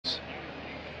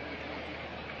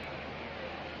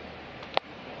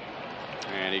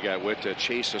And he got Witt to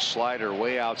chase a slider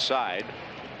way outside.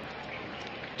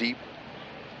 Deep.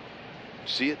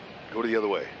 See it? Go to the other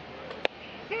way.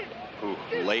 Ooh,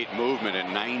 late movement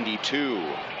at 92.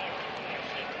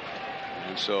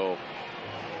 And so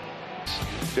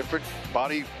different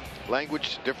body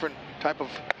language, different type of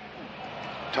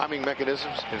timing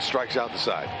mechanisms, and strikes out the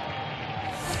side.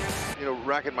 You know,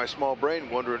 racking my small brain,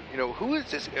 wondering, you know, who is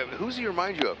this? Who's he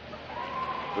remind you of?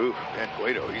 Ooh, man,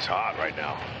 Cueto, he's hot right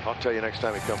now. I'll tell you next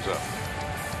time he comes up.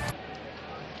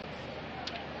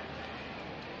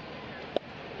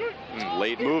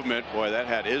 Late movement, boy, that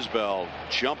had Isbell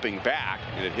jumping back,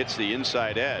 and it hits the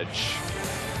inside edge.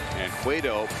 And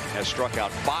Cueto has struck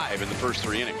out 5 in the first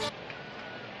 3 innings.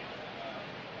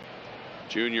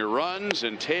 Junior runs,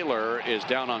 and Taylor is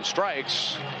down on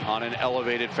strikes on an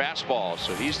elevated fastball.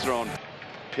 So he's thrown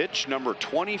pitch number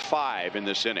 25 in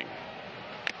this inning.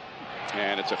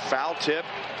 And it's a foul tip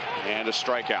and a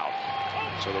strikeout.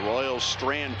 So the Royals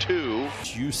strand 2.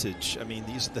 Usage. I mean,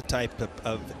 these are the type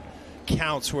of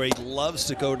counts where he loves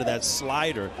to go to that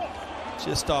slider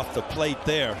just off the plate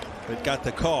there, but got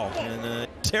the call. And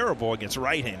terrible against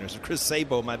right-handers. Chris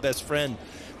Sabo, my best friend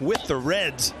with the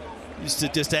Reds, used to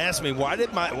just ask me, why did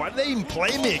they even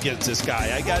play me against this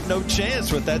guy? I got no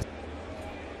chance with that.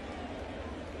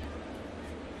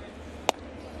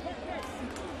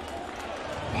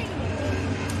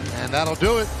 And that'll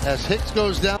do it as Hicks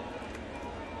goes down.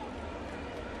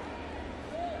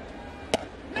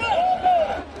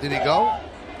 Did he go?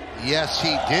 Yes,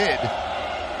 he did,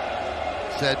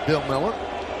 said Bill Miller.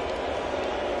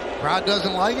 Crowd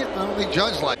doesn't like it. I don't think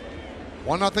Judge likes it.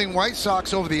 1-0 White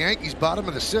Sox over the Yankees, bottom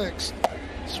of the 6th.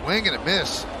 Swing and a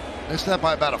miss. Missed that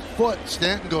by about a foot.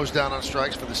 Stanton goes down on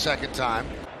strikes for the 2nd time.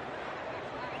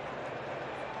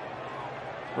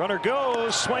 Runner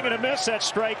goes, swing and a miss at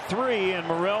strike 3, and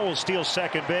Morel will steal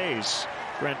second base.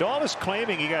 Grandal is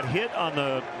claiming he got hit on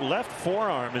the left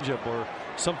forearm or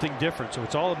something different, so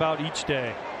it's all about each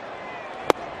day.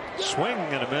 Swing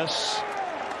and a miss.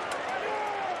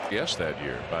 Yes, that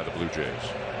year by the Blue Jays.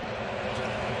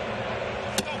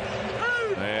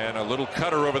 And a little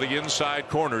cutter over the inside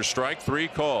corner. Strike 3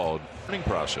 called. Running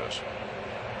process.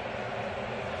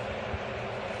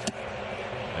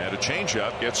 And a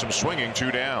changeup gets him swinging,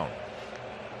 2 down.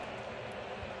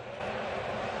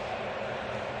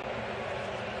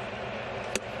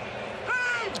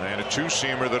 And a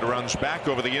 2-seamer that runs back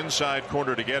over the inside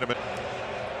corner to get him.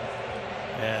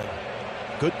 And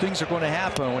good things are going to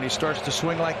happen when he starts to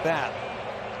swing like that.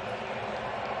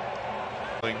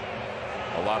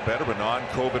 A lot better, but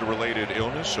non-COVID related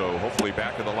illness, so hopefully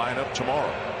back in the lineup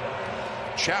tomorrow.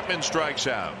 Chapman strikes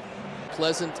out.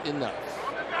 Pleasant enough.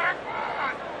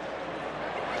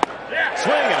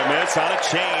 Swing and a miss on a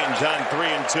change on 3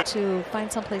 and 2. To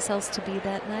find someplace else to be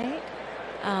that night,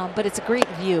 but it's a great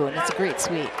view and it's a great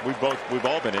suite. We've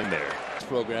all been in there.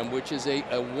 Program, which is a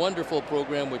wonderful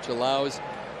program, which allows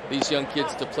these young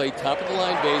kids to play top of the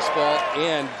line baseball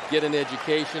and get an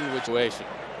education.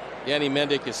 Yanni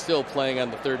Mendick is still playing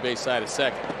on the third base side of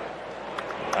second.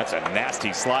 That's a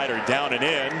nasty slider down and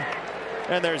in,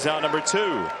 and there's out number 2.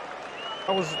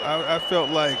 I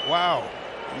felt like, wow,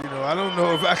 you know, I don't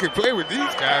know if I could play with these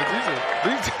guys.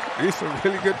 These are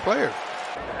really good players.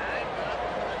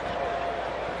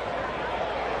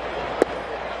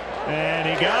 And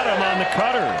he got him on the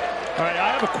cutter. All right, I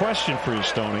have a question for you,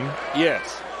 Stoney.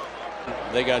 Yes.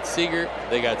 They got Seager,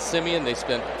 they got Semien. They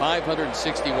spent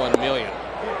 $561 million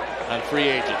on free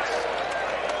agents.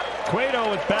 Cueto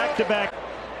with back-to-back.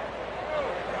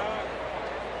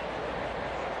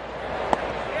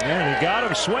 And he got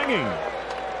him swinging.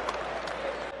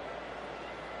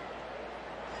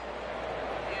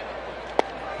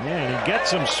 And he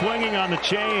gets him swinging on the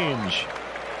change.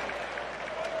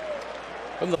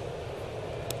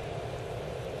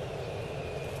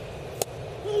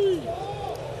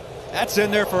 That's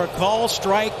in there for a call,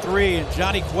 strike 3, and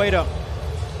Johnny Cueto.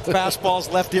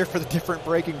 Fastballs left ear for the different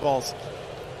breaking balls.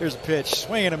 Here's a pitch,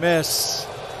 swing and a miss.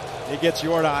 He gets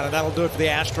Jordan, and that'll do it for the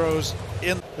Astros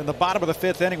in the bottom of the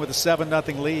 5th inning with a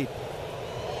 7-0 lead.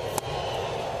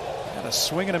 And a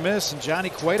swing and a miss, and Johnny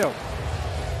Cueto.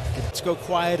 Let's go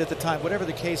quiet at the time, whatever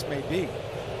the case may be.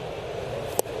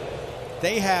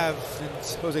 They have,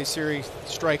 since Jose Siri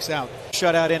strikes out,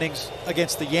 shutout innings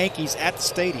against the Yankees at the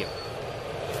stadium.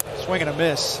 Swing and a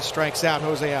miss, strikes out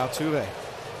Jose Altuve.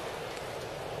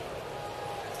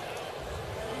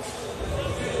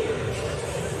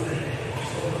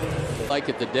 Like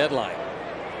at the deadline.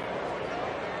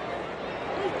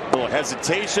 A little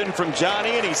hesitation from Johnny,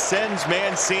 and he sends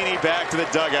Mancini back to the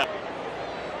dugout.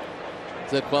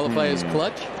 Does that qualify as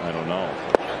clutch? I don't know.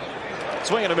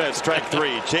 Swing and a miss. Strike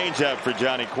three. Changeup for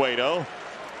Johnny Cueto.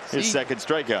 His second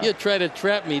strikeout. You tried to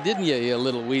trap me, didn't you, you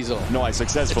little weasel? No, I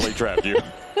successfully trapped you.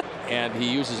 And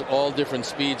he uses all different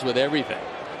speeds with everything.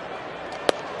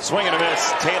 Swing and a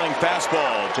miss. Tailing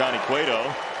fastball. Johnny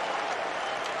Cueto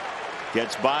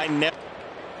gets by net.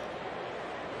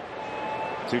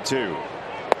 2-2.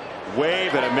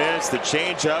 Wave and a miss. The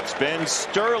changeup's been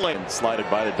Sterling. Slided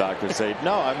by the doctor. Say,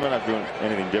 no, I'm not doing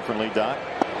anything differently, Doc.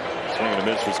 Swing and a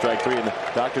miss for strike three. And the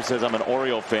doctor says I'm an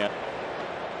Oriole fan.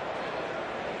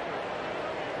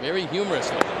 Very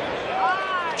humorous.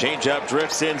 Changeup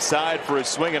drifts inside for a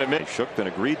swing and a miss. Shook then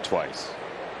agreed twice.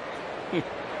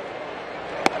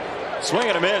 Swing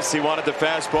and a miss. He wanted the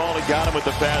fastball. He got him with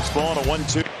the fastball and a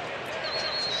 1-2.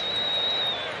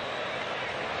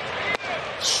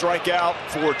 Strikeout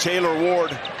for Taylor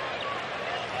Ward.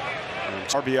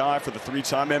 RBI for the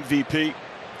three-time MVP.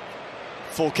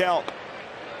 Full count.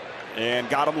 And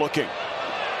got him looking.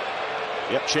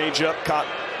 Yep, changeup caught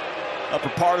upper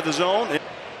part of the zone.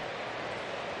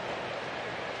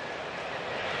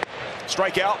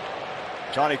 Strikeout.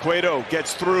 Johnny Cueto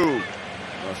gets through.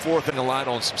 Fourth in the line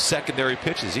on some secondary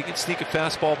pitches. He can sneak a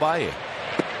fastball by you.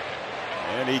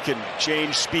 And he can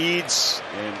change speeds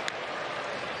and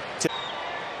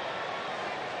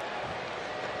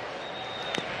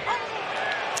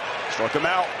struck him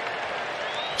out.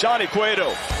 Johnny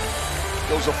Cueto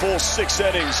goes a full 6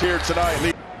 innings here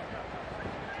tonight.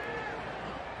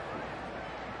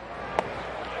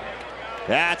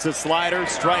 That's a slider.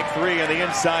 Strike three in the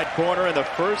inside corner, and the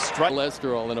first strike.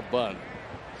 Cholesterol in a bun.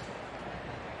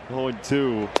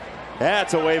 0-2.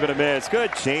 That's a wave and a miss.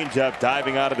 Good changeup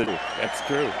diving out of the. That's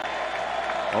true.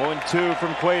 0-2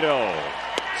 from Cueto.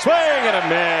 Swing and a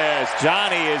miss.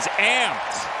 Johnny is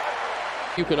amped.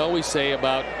 You can always say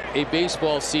about a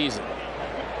baseball season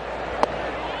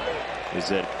is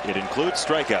that it includes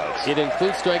strikeouts. It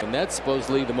includes strikeouts, and that's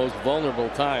supposedly the most vulnerable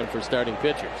time for starting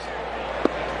pitchers.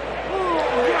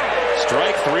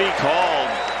 Strike three called.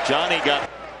 Johnny got.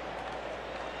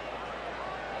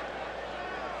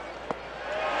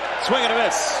 Swing and a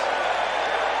miss.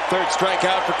 Third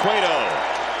strikeout for Cueto.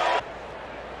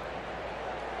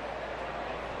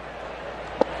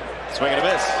 Swing and a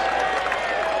miss.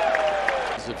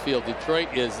 Field. Detroit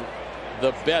is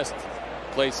the best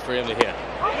place for him to hit.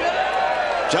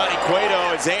 Johnny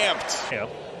Cueto is amped. Yeah.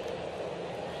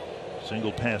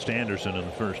 Single past Anderson in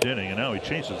the first inning, and now he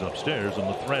chases upstairs, and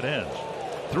the threat ends.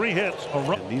 3 hits, a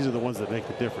run. These are the ones that make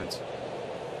the difference.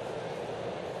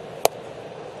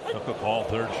 Took a call,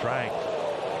 third strike.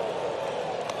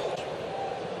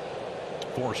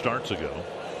 4 starts ago.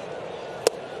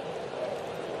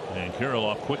 And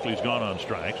Kirilloff quickly has gone on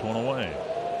strikes, 1 away.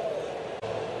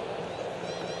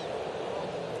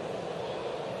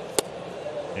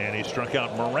 And he struck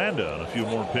out Miranda on a few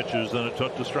more pitches than it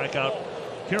took to strike out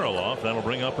Kirilloff. That'll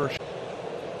bring up her.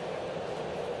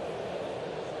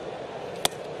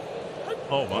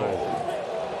 Oh my.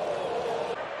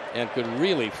 And could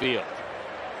really feel.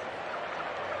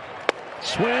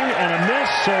 Swing and a miss,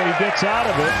 so he gets out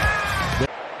of it.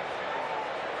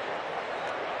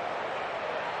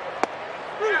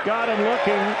 Got him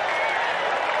looking.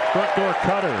 Front door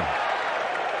cutter.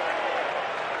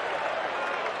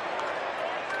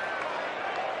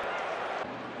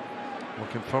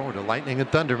 Looking forward to lightning and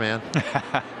thunder, man.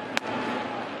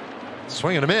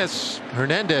 Swing and a miss.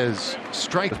 Hernandez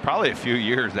strike. It was probably a few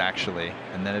years actually,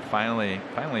 and then it finally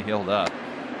healed up.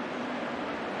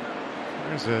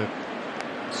 There's a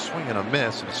swing and a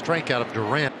miss, and a strikeout of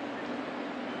Durant.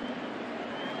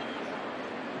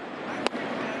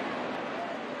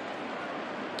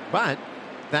 But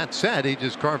that said, he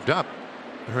just carved up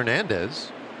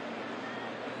Hernandez.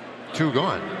 2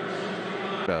 gone.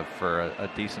 For a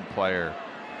decent player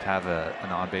to have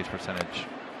an on-base percentage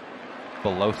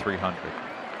below 300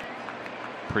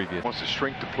 previous. Wants to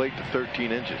shrink the plate to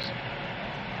 13 inches.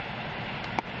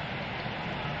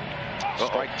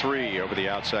 Strike three over the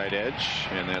outside edge,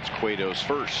 and that's Cueto's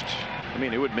first. I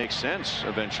mean, it would make sense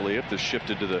eventually if this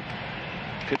shifted to the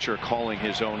pitcher calling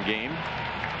his own game.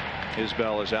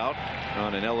 Isbell is out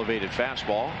on an elevated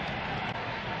fastball.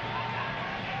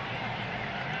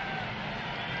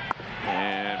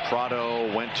 And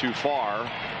Prado went too far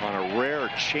on a rare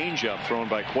changeup thrown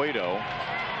by Cueto.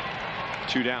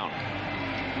 2 down.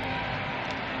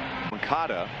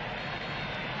 Moncada.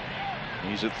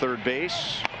 He's at third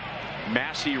base.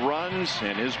 Massey runs,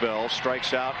 and Isbell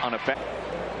strikes out on a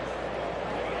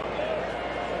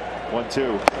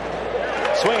 1-2.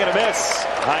 Swing and a miss.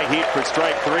 High heat for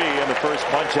strike three, and the first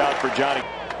punch out for Johnny.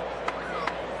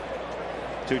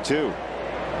 2-2.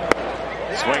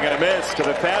 Swing and a miss to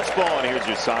the fastball, and here's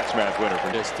your Sox math winner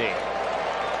for this team.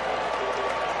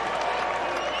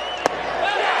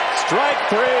 Strike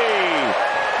three.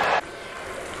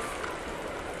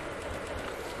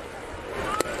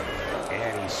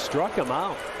 And he struck him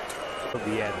out of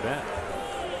the at-bat.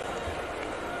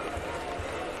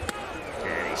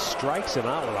 And he strikes him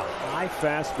out with a high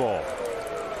fastball.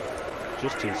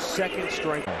 Just his second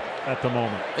strike at the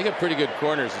moment. They got pretty good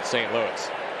corners at St.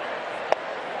 Louis.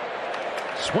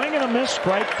 Swing and a miss,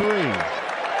 strike three.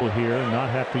 Will here not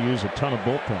have to use a ton of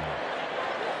bullpen.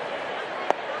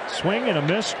 Swing and a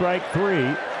miss, strike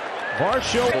three.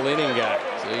 Varsho. Full inning guy.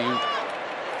 So you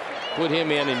put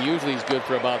him in, and usually he's good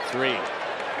for about 3.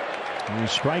 And he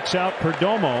strikes out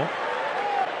Perdomo.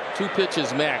 2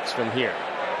 pitches max from here.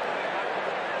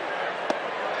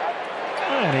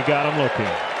 And he got him looking.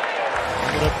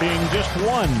 Ended up being just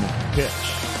 1 pitch.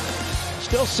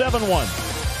 Still 7-1.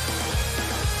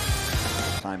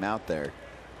 Time out there.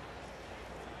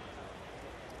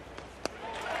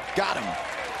 Got him.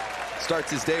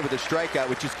 Starts his day with a strikeout,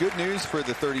 which is good news for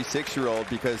the 36-year-old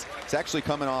because it's actually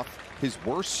coming off his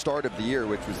worst start of the year,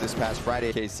 which was this past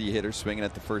Friday. KC hitter swinging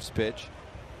at the first pitch.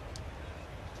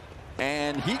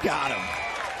 And he got him.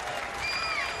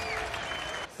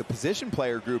 The position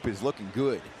player group is looking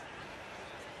good.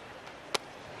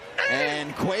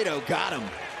 And Cueto got him.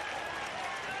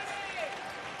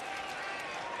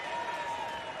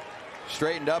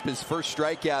 Straightened up his first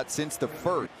strikeout since the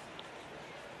first.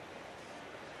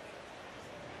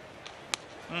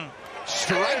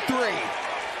 Strike three.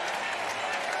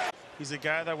 He's a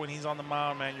guy that when he's on the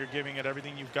mound, man, you're giving it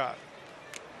everything you've got.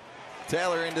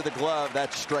 Taylor into the glove.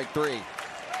 That's strike three.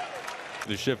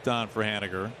 The shift on for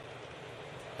Haniger.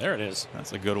 There it is.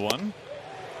 That's a good one.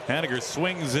 Haniger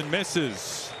swings and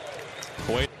misses.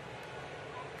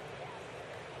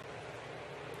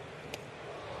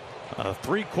 A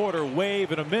 3/4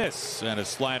 wave and a miss, and a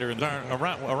slider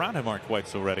around him aren't quite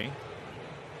so ready.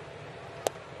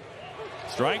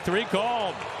 Strike three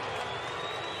called.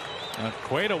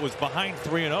 Cueto was behind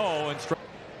 3-0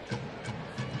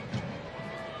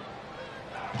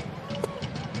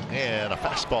 and a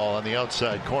fastball on the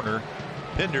outside corner.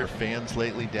 Pinder fans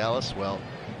lately, Dallas. Well,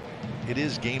 it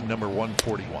is game number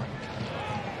 141.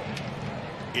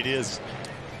 It is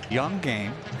young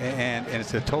game, and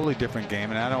it's a totally different game,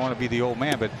 and I don't want to be the old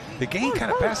man, but the game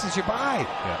kind of passes you by.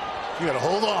 Yeah. You got to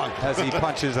hold on as he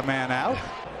punches a man out.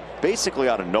 Basically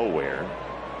out of nowhere.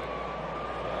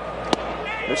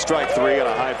 There's strike three on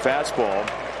a high fastball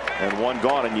and 1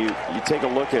 gone, and you take a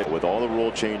look at with all the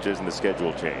rule changes and the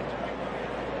schedule change.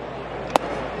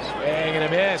 Swing and a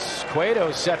miss.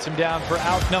 Cueto sets him down for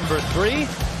out number 3.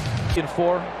 In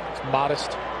 4, it's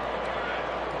modest.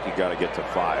 You got to get to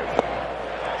 5.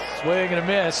 Swing and a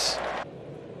miss.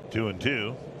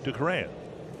 2-2 to Correa.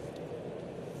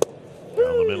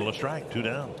 Down the middle of strike, 2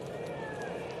 down.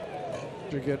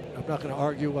 I'm not going to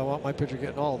argue. I want my pitcher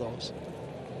getting all those.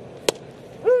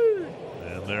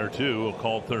 And there too, a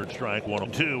called third strike.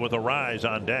 1-2 with a rise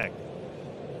on deck.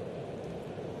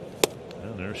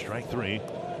 And there's strike 3,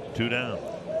 2 down.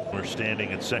 We're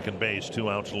standing at second base, 2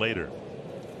 outs later.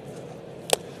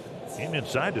 Came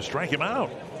inside to strike him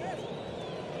out.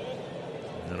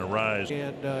 And a rise.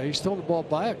 And he's thrown the ball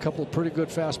by a couple of pretty good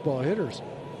fastball hitters.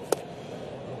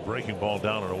 Breaking ball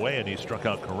down and away, and he struck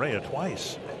out Correa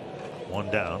twice. 1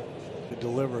 down. It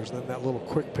delivers, then that little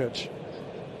quick pitch.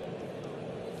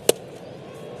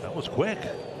 That was quick.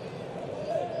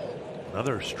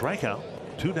 Another strikeout,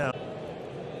 2 down.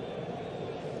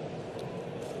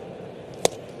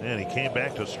 And he came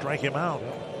back to strike him out.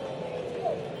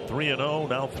 3-0,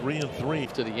 now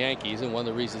 3-3. To the Yankees, and one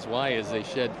of the reasons why is they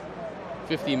shed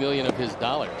 $50 million of his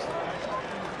dollars.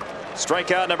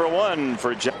 Strikeout number 1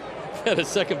 for John. Got a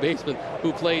second baseman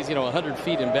who plays, 100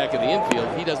 feet in back of the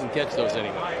infield. He doesn't catch those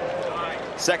anymore.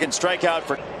 Second strikeout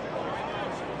for.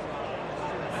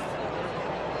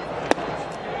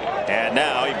 And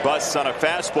now he busts on a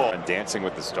fastball and Dancing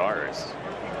with the Stars.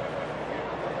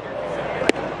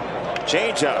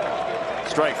 Change up.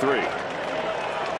 Strike 3.